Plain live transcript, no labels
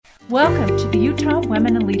Welcome to the Utah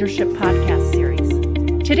Women in Leadership podcast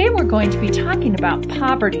series. Today we're going to be talking about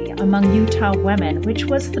poverty among Utah women, which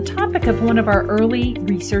was the topic of one of our early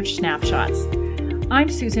research snapshots. I'm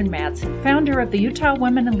Susan Madsen, founder of the Utah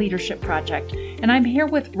Women in Leadership Project, and I'm here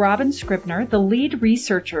with Robin Scribner, the lead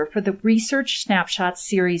researcher for the Research Snapshots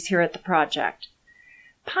series here at the project.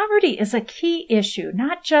 Poverty is a key issue,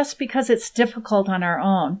 not just because it's difficult on our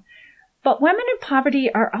own, but women in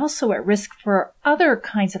poverty are also at risk for other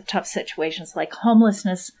kinds of tough situations like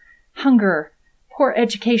homelessness, hunger, poor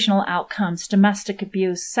educational outcomes, domestic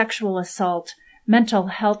abuse, sexual assault, mental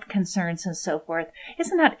health concerns, and so forth.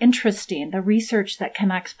 Isn't that interesting, the research that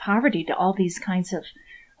connects poverty to all these kinds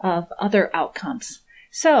of other outcomes?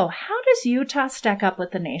 So how does Utah stack up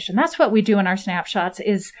with the nation? That's what we do in our snapshots,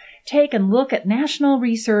 is take and look at national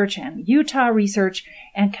research and Utah research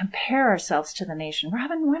and compare ourselves to the nation.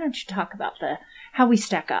 Robin, why don't you talk about how we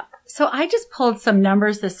stack up? So I just pulled some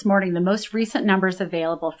numbers this morning, the most recent numbers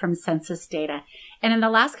available from census data. And in the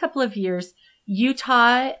last couple of years,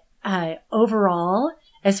 Utah overall,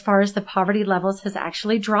 as far as the poverty levels, has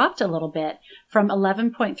actually dropped a little bit from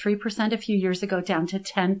 11.3% a few years ago down to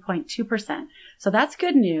 10.2%. So that's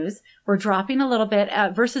good news. We're dropping a little bit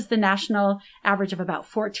versus the national average of about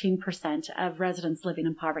 14% of residents living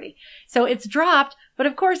in poverty. So it's dropped, but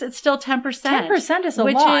of course it's still 10%. 10% is a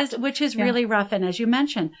lot. Which is really rough. And as you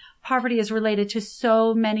mentioned, poverty is related to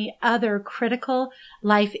so many other critical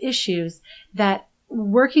life issues that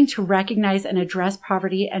working to recognize and address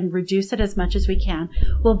poverty and reduce it as much as we can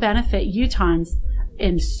will benefit Utahns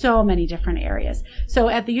in so many different areas. So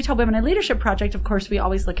at the Utah Women in Leadership Project, of course, we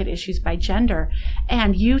always look at issues by gender.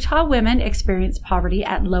 And Utah women experience poverty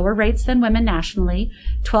at lower rates than women nationally.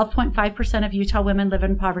 12.5% of Utah women live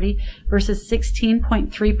in poverty versus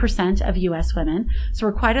 16.3% of U.S. women. So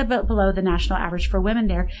we're quite a bit below the national average for women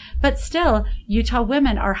there. But still, Utah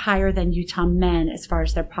women are higher than Utah men as far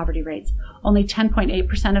as their poverty rates. Only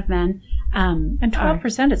 10.8% of men. And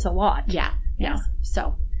 12% is a lot. Yeah. Yes.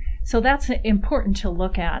 So that's important to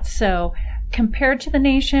look at. So compared to the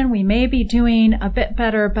nation, we may be doing a bit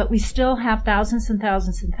better, but we still have thousands and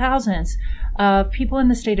thousands and thousands of people in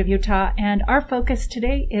the state of Utah. And our focus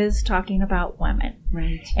today is talking about women.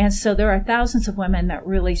 Right. And so there are thousands of women that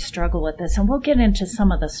really struggle with this. And we'll get into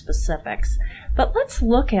some of the specifics. But let's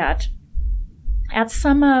look at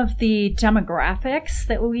some of the demographics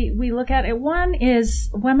that we look at. One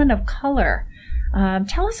is women of color.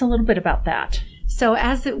 Tell us a little bit about that. So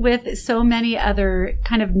as with so many other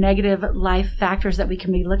kind of negative life factors that we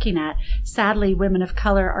can be looking at, sadly, women of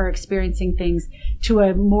color are experiencing things to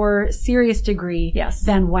a more serious degree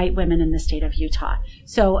than white women in the state of Utah.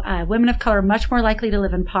 So women of color are much more likely to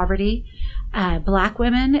live in poverty. Black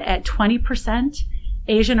women at 20%,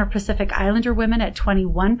 Asian or Pacific Islander women at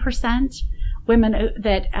 21%. Women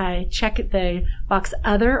that check the box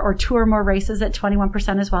other or two or more races at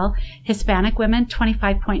 21% as well. Hispanic women,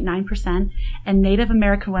 25.9%. And Native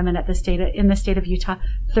American women in the state of Utah,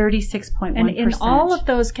 36.1%. And in all of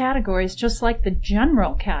those categories, just like the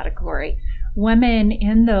general category, women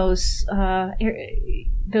in those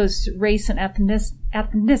race and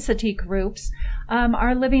ethnicity groups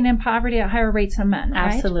are living in poverty at higher rates than men,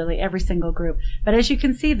 right? Absolutely, every single group. But as you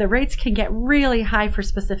can see, the rates can get really high for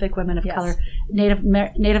specific women of color,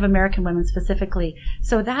 Native American women specifically.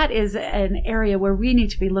 So that is an area where we need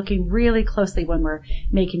to be looking really closely when we're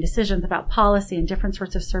making decisions about policy and different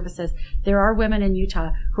sorts of services. There are women in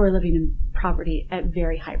Utah who are living in poverty at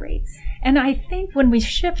very high rates. And I think when we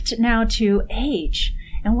shift now to age,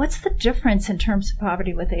 and what's the difference in terms of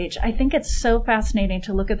poverty with age? I think it's so fascinating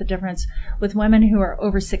to look at the difference with women who are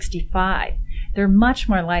over 65. They're much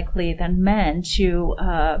more likely than men to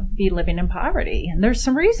be living in poverty. And there's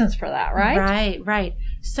some reasons for that, right? Right.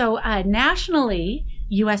 So nationally,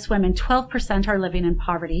 U.S. women, 12% are living in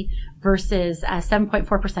poverty versus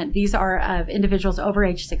 7.4%. These are of individuals over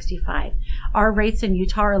age 65. Our rates in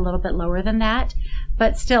Utah are a little bit lower than that,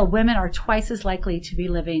 but still women are twice as likely to be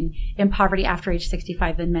living in poverty after age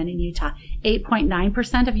 65 than men in Utah.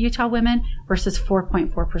 8.9% of Utah women versus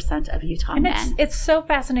 4.4% of Utah men. And it's so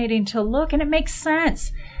fascinating to look, and it makes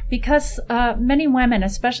sense. Because many women,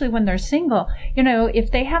 especially when they're single,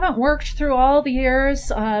 if they haven't worked through all the years,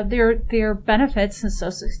 their benefits and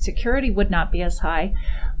Social Security would not be as high.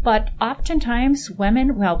 But oftentimes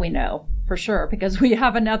women, well, we know for sure because we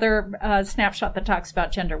have another snapshot that talks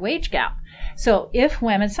about gender wage gap. So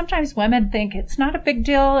sometimes women think it's not a big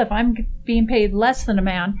deal if I'm being paid less than a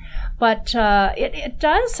man, but it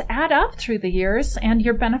does add up through the years, and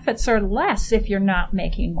your benefits are less if you're not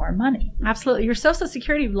making more money. Absolutely. Your Social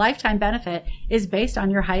Security lifetime benefit is based on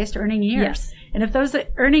your highest earning years. Yes. And if those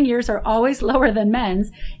earning years are always lower than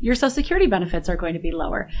men's, your Social Security benefits are going to be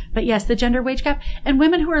lower. But yes, the gender wage gap, and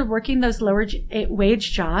women who are working those lower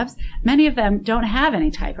wage jobs, many of them don't have any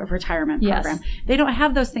type of retirement program. Yes. They don't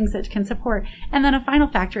have those things that can support. And then a final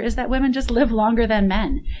factor is that women just live longer than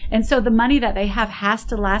men. And so the money that they have has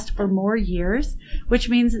to last for more years, which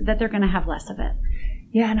means that they're going to have less of it.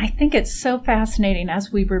 Yeah, and I think it's so fascinating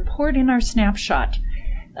as we report in our snapshot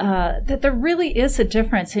that there really is a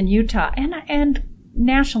difference in Utah and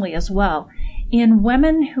nationally as well in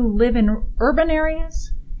women who live in urban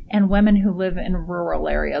areas and women who live in rural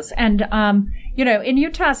areas. And, in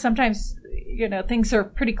Utah, sometimes, things are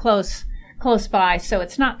pretty close by, so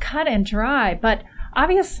it's not cut and dry. But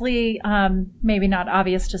obviously, maybe not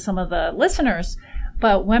obvious to some of the listeners,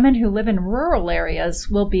 but women who live in rural areas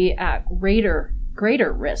will be at greater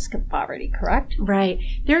risk of poverty, correct? Right.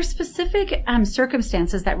 There are specific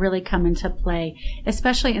circumstances that really come into play,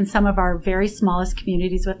 especially in some of our very smallest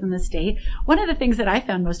communities within the state. One of the things that I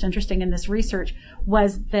found most interesting in this research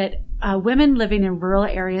was that women living in rural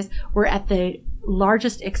areas were at the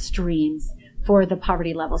largest extremes for the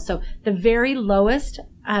poverty level. So the very lowest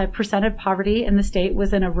percent of poverty in the state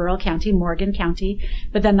was in a rural county, Morgan County,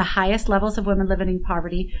 but then the highest levels of women living in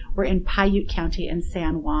poverty were in Paiute County and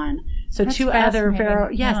San Juan. So That's two other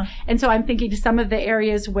fascinating. yes. And so I'm thinking to some of the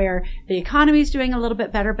areas where the economy is doing a little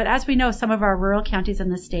bit better, but as we know, some of our rural counties in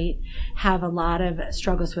the state have a lot of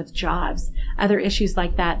struggles with jobs, other issues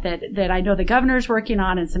like that I know the governor is working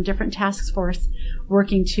on, and some different task force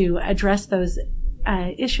working to address those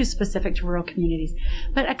issues specific to rural communities.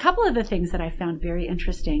 But a couple of the things that I found very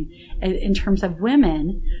interesting in terms of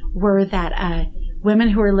women were that women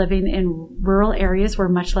who are living in rural areas were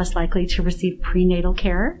much less likely to receive prenatal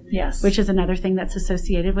care. Yes. Which is another thing that's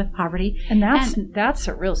associated with poverty. And that's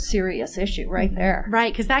a real serious issue right there.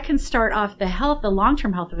 Right, because that can start off the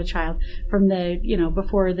long-term health of a child from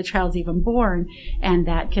before the child's even born, and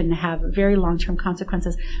that can have very long-term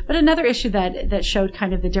consequences. But another issue that showed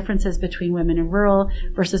kind of the differences between women in rural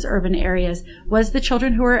versus urban areas was the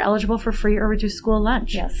children who were eligible for free or reduced school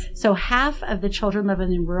lunch. Yes. So half of the children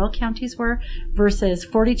living in rural counties were, versus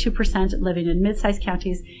 42% living in mid-sized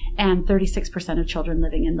counties and 36% of children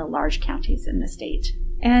living in the large counties in the state.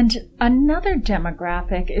 And another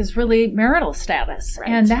demographic is really marital status. Right.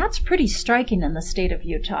 And that's pretty striking in the state of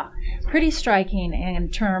Utah. Pretty striking in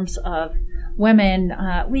terms of women.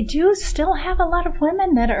 We do still have a lot of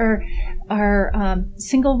women that are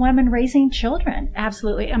single women raising children.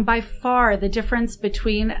 Absolutely. And by far the difference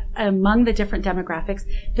among the different demographics,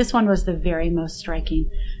 this one was the very most striking.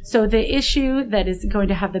 So the issue that is going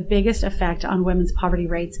to have the biggest effect on women's poverty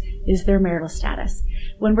rates is their marital status.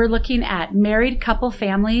 When we're looking at married couple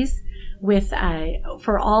families,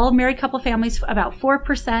 for all married couple families, about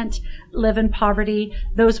 4% live in poverty.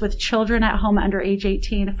 Those with children at home under age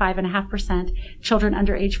 18, 5.5%. Children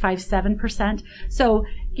under age 5, 7%. So,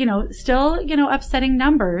 still, upsetting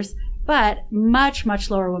numbers, but much,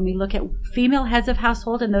 much lower when we look at female heads of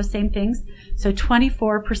household and those same things. So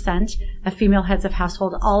 24% of female heads of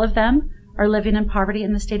household, all of them are living in poverty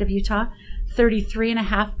in the state of Utah.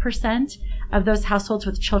 33.5% of those households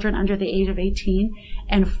with children under the age of 18,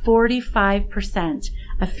 and 45%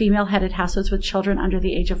 of female-headed households with children under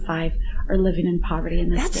the age of 5 are living in poverty in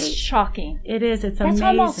the state. That's shocking. It is. It's amazing.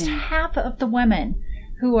 That's almost half of the women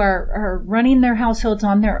who are running their households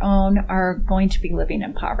on their own are going to be living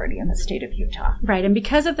in poverty in the state of Utah. Right. And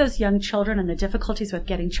because of those young children and the difficulties with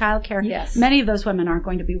getting childcare, yes, many of those women aren't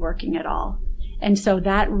going to be working at all. And so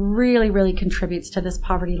that really, really contributes to this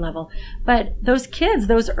poverty level. But those kids,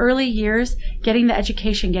 those early years, getting the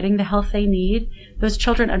education, getting the health they need, those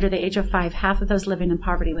children under the age of 5, half of those living in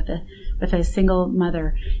poverty with a single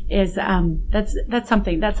mother is, that's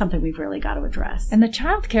something we've really got to address. And the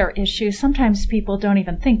child care issue, sometimes people don't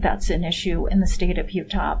even think that's an issue in the state of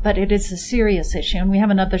Utah, but it is a serious issue. And we have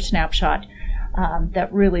another snapshot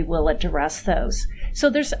that really will address those. So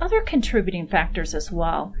there's other contributing factors as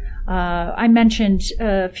well. I mentioned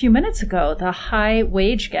a few minutes ago the high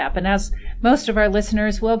wage gap. And as most of our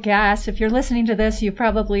listeners will guess, if you're listening to this, you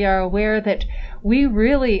probably are aware that we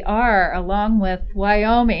really are, along with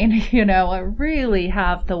Wyoming, really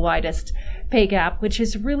have the widest pay gap, which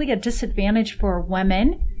is really a disadvantage for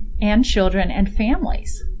women and children and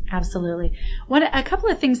families. Absolutely. A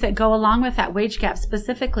couple of things that go along with that wage gap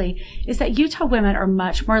specifically is that Utah women are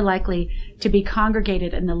much more likely to be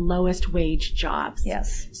congregated in the lowest wage jobs.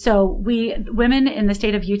 Yes. So women in the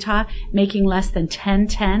state of Utah making less than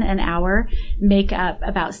 $10.10 an hour make up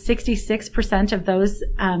about 66% of those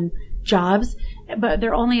jobs, but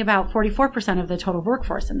they're only about 44% of the total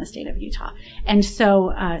workforce in the state of Utah. And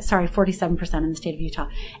so, 47% in the state of Utah.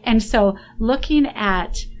 And so looking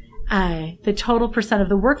at the total percent of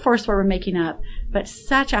the workforce where we're making up, but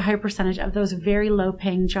such a high percentage of those very low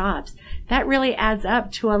paying jobs, that really adds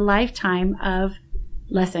up to a lifetime of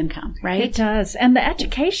less income, right? It does. And the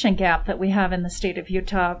education gap that we have in the state of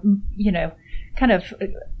Utah, kind of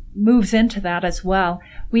moves into that as well.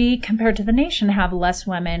 We, compared to the nation, have less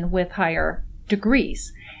women with higher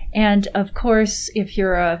degrees. And of course, if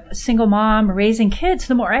you're a single mom raising kids,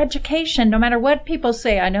 the more education, no matter what people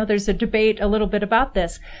say, I know there's a debate a little bit about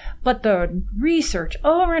this, but the research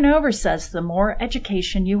over and over says the more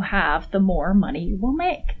education you have, the more money you will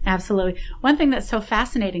make. Absolutely. One thing that's so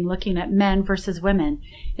fascinating looking at men versus women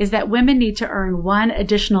is that women need to earn one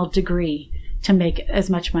additional degree to make as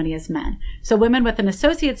much money as men. So women with an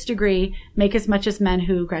associate's degree make as much as men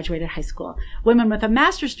who graduated high school. Women with a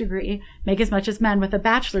master's degree make as much as men with a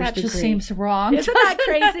bachelor's degree. That just seems wrong. Isn't that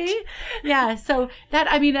crazy? Yeah. So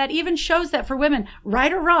that even shows that for women,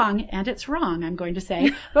 right or wrong, and it's wrong, I'm going to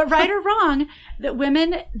say, but right or wrong, that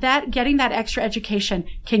women, that getting that extra education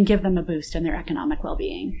can give them a boost in their economic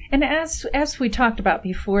well-being. And as we talked about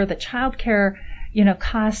before, the childcare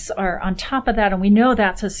costs are on top of that, and we know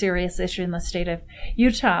that's a serious issue in the state of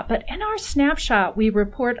Utah. But in our snapshot, we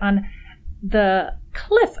report on the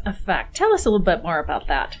cliff effect. Tell us a little bit more about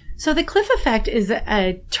that. So the cliff effect is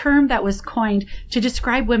a term that was coined to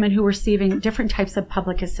describe women who were receiving different types of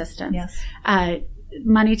public assistance. Yes.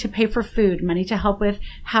 Money to pay for food, money to help with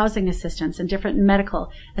housing assistance and different medical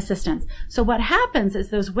assistance. So what happens is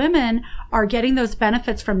those women are getting those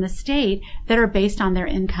benefits from the state that are based on their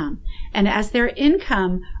income. And as their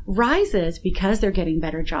income rises because they're getting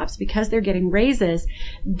better jobs, because they're getting raises,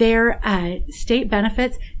 their state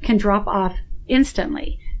benefits can drop off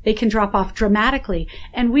instantly. They can drop off dramatically.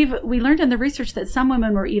 And we learned in the research that some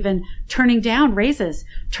women were even turning down raises,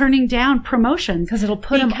 turning down promotions. Because it'll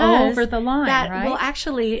put them over the line, that right? will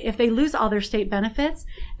actually, if they lose all their state benefits,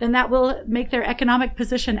 then that will make their economic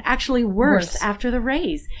position actually worse after the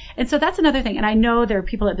raise. And so that's another thing. And I know there are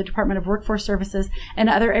people at the Department of Workforce Services and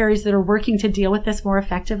other areas that are working to deal with this more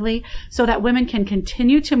effectively so that women can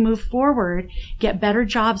continue to move forward, get better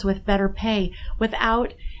jobs with better pay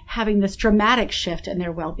without having this dramatic shift in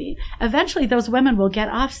their well-being. Eventually, those women will get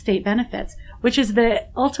off state benefits, which is the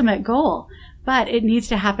ultimate goal. But it needs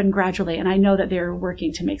to happen gradually, and I know that they're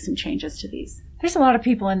working to make some changes to these. There's a lot of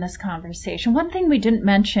people in this conversation. One thing we didn't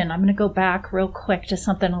mention, I'm going to go back real quick to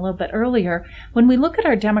something a little bit earlier. When we look at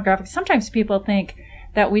our demographics, sometimes people think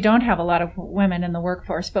that we don't have a lot of women in the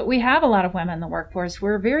workforce, but we have a lot of women in the workforce.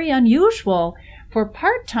 We're very unusual for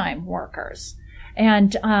part-time workers.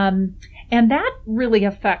 And that really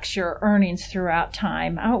affects your earnings throughout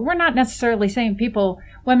time. We're not necessarily saying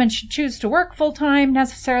women should choose to work full-time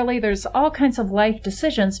necessarily. There's all kinds of life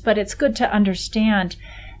decisions, but it's good to understand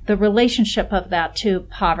the relationship of that to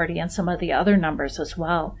poverty and some of the other numbers as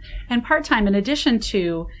well. And part-time, in addition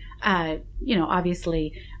to,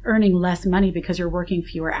 obviously earning less money because you're working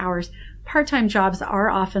fewer hours, part-time jobs are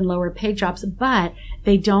often lower paid jobs, but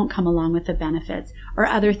they don't come along with the benefits or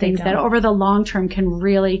other things that over the long term can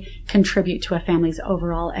really contribute to a family's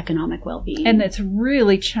overall economic well-being. And it's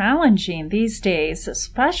really challenging these days,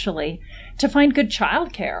 especially, to find good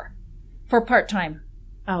childcare for part-time.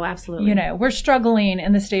 Oh, absolutely. We're struggling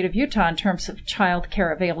in the state of Utah in terms of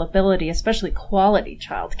childcare availability, especially quality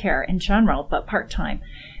childcare in general, but part-time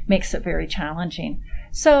makes it very challenging.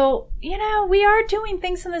 So, we are doing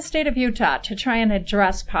things in the state of Utah to try and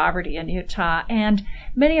address poverty in Utah, and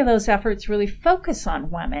many of those efforts really focus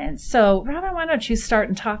on women. So, Robin, why don't you start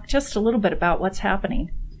and talk just a little bit about what's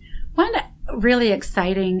happening? One really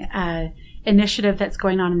exciting initiative that's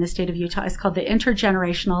going on in the state of Utah is called the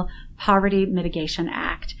Intergenerational Poverty Mitigation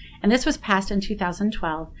Act. And this was passed in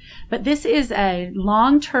 2012. But this is a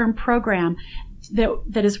long-term program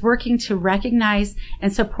that is working to recognize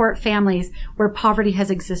and support families where poverty has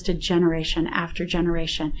existed generation after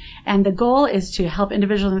generation. And the goal is to help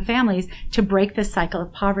individuals and families to break this cycle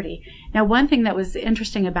of poverty. Now, one thing that was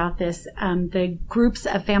interesting about this, the groups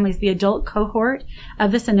of families, the adult cohort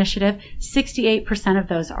of this initiative, 68% of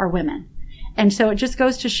those are women. And so it just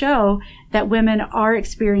goes to show that women are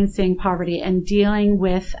experiencing poverty and dealing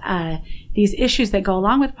with these issues that go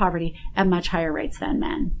along with poverty at much higher rates than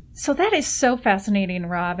men. So that is so fascinating,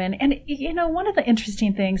 Robin. And, one of the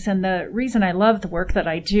interesting things and the reason I love the work that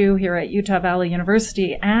I do here at Utah Valley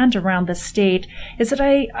University and around the state is that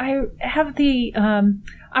I have the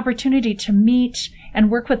opportunity to meet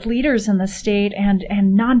and work with leaders in the state and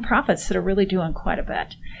nonprofits that are really doing quite a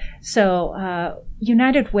bit. So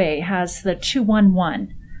United Way has the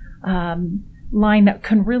 211 line that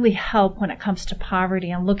can really help when it comes to poverty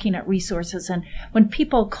and looking at resources. And when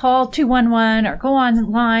people call 211 or go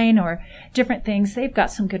online or different things, they've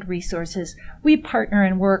got some good resources. We partner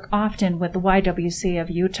and work often with the YWCA of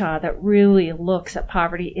Utah that really looks at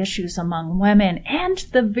poverty issues among women and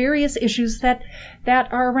the various issues that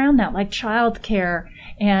are around that, like child care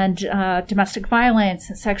and domestic violence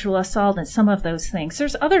and sexual assault and some of those things.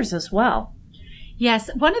 There's others as well.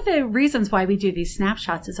 Yes, one of the reasons why we do these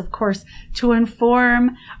snapshots is, of course, to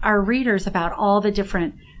inform our readers about all the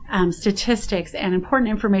different statistics and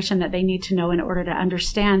important information that they need to know in order to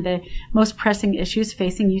understand the most pressing issues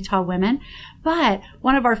facing Utah women. But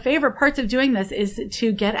one of our favorite parts of doing this is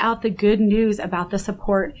to get out the good news about the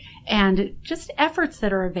support and just efforts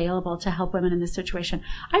that are available to help women in this situation.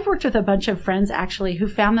 I've worked with a bunch of friends, actually, who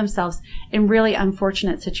found themselves in really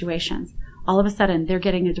unfortunate situations. All of a sudden, they're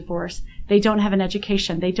getting a divorce. They don't have an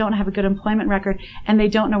education. They don't have a good employment record, and they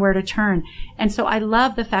don't know where to turn. And so I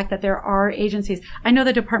love the fact that there are agencies. I know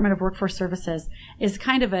the Department of Workforce Services is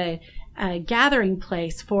kind of a gathering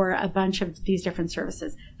place for a bunch of these different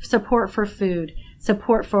services. Support for food,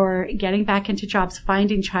 support for getting back into jobs,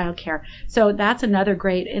 finding childcare. So that's another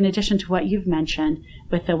great, in addition to what you've mentioned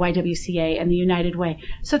with the YWCA and the United Way.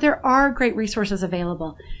 So there are great resources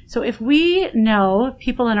available. So if we know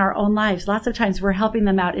people in our own lives, lots of times we're helping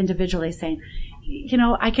them out individually, saying, you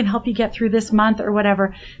know, I can help you get through this month or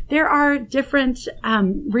whatever. There are different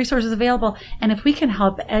resources available. And if we can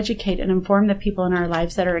help educate and inform the people in our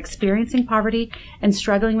lives that are experiencing poverty and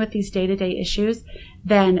struggling with these day-to-day issues,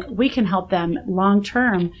 then we can help them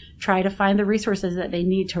long-term try to find the resources that they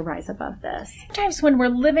need to rise above this. Sometimes when we're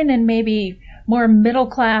living in maybe more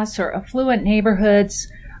middle-class or affluent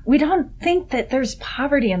neighborhoods, we don't think that there's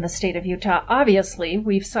poverty in the state of Utah. Obviously,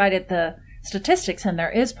 we've cited the statistics and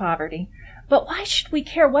there is poverty. But why should we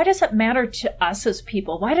care? Why does it matter to us as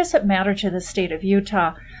people? Why does it matter to the state of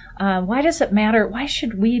Utah? Why does it matter? Why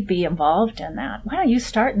should we be involved in that? Why don't you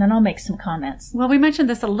start and then I'll make some comments. Well, we mentioned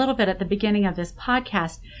this a little bit at the beginning of this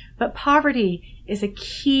podcast, but poverty is a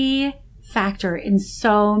key factor in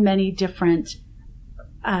so many different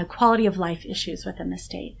quality of life issues within the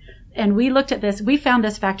state. And we looked at this. We found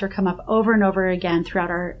this factor come up over and over again throughout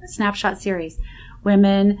our snapshot series.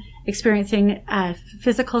 Women experiencing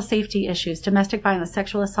physical safety issues, domestic violence,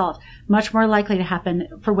 sexual assault, much more likely to happen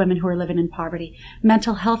for women who are living in poverty.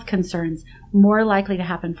 Mental health concerns, more likely to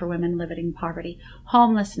happen for women living in poverty.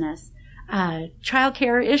 Homelessness,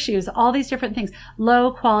 childcare issues, all these different things.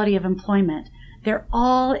 Low quality of employment. They're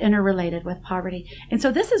all interrelated with poverty. And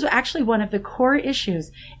so this is actually one of the core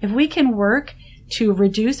issues. If we can work to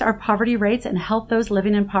reduce our poverty rates and help those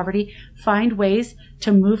living in poverty find ways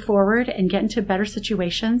to move forward and get into better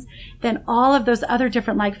situations, then all of those other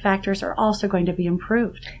different like factors are also going to be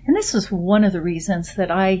improved. And this is one of the reasons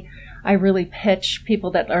that I really pitch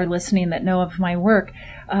people that are listening that know of my work,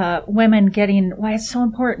 women getting, why it's so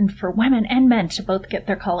important for women and men to both get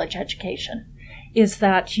their college education. Is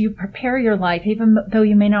that you prepare your life, even though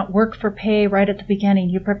you may not work for pay right at the beginning,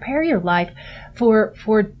 you prepare your life for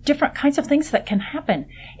different kinds of things that can happen.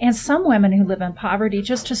 And some women who live in poverty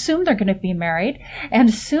just assume they're going to be married and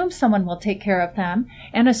assume someone will take care of them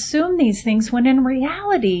and assume these things when in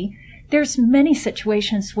reality, there's many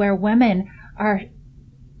situations where women are,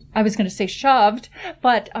 I was going to say shoved,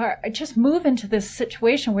 but just move into this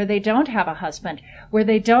situation where they don't have a husband, where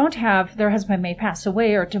they don't have, their husband may pass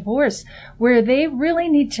away or divorce, where they really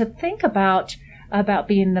need to think about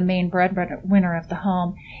being the main breadwinner of the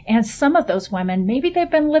home. And some of those women, maybe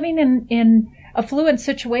they've been living in affluent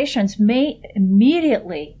situations, may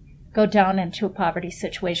immediately go down into a poverty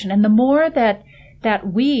situation. And the more that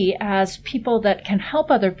we as people that can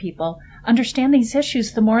help other people understand these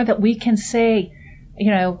issues, the more that we can say, you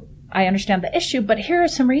know, I understand the issue, but here are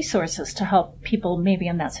some resources to help people maybe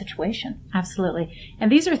in that situation. Absolutely. And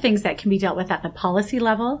these are things that can be dealt with at the policy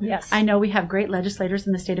level. Yes. I know we have great legislators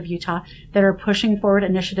in the state of Utah that are pushing forward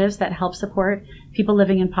initiatives that help support people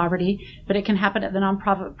living in poverty, but it can happen at the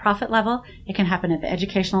nonprofit level. It can happen at the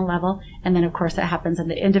educational level. And then, of course, it happens at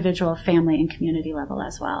the individual, family, and community level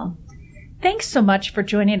as well. Thanks so much for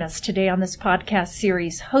joining us today on this podcast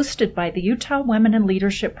series hosted by the Utah Women in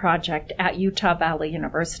Leadership Project at Utah Valley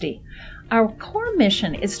University. Our core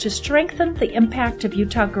mission is to strengthen the impact of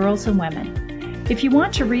Utah girls and women. If you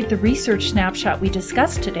want to read the research snapshot we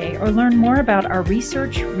discussed today or learn more about our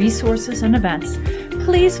research, resources, and events,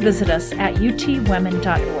 please visit us at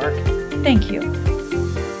utwomen.org. Thank you.